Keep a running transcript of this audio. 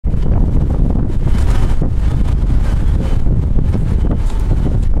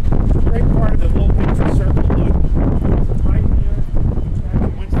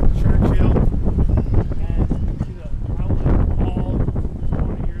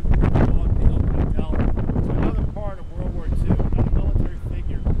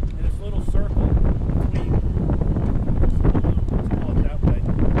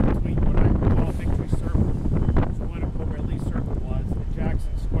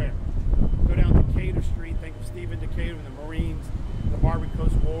in the Marines, the Barbary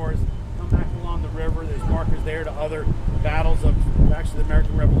Coast Wars. Come back along the river, there's markers there to other battles of actually the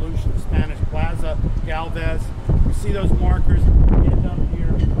American Revolution, the Spanish Plaza, Galvez. You see those markers, you end up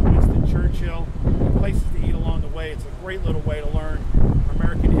here, Winston Churchill, places to eat along the way. It's a great little way to learn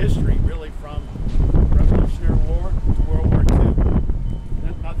American history, really.